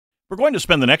We're going to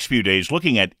spend the next few days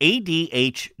looking at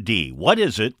ADHD. What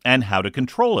is it and how to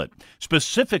control it?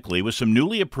 Specifically with some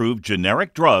newly approved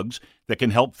generic drugs that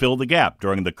can help fill the gap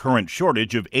during the current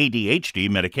shortage of ADHD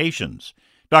medications.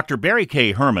 Dr. Barry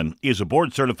Keith Herman is a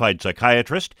Board Certified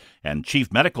Psychiatrist and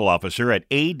Chief Medical Officer at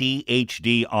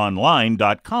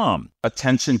ADHDonline.com.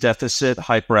 Attention deficit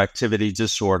hyperactivity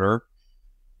disorder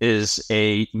is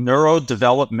a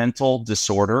neurodevelopmental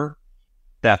disorder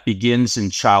that begins in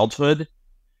childhood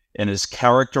and is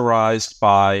characterized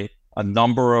by a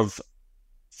number of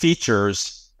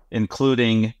features,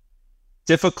 including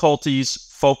difficulties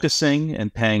focusing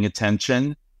and paying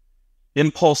attention,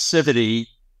 impulsivity,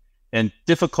 and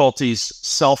difficulties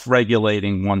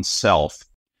self-regulating oneself.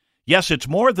 Yes, it's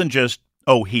more than just,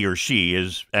 he or she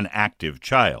is an active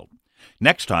child.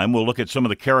 Next time, we'll look at some of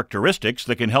the characteristics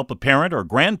that can help a parent or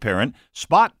grandparent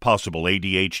spot possible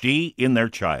ADHD in their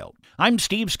child. I'm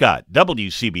Steve Scott,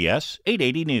 WCBS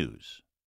 880 News.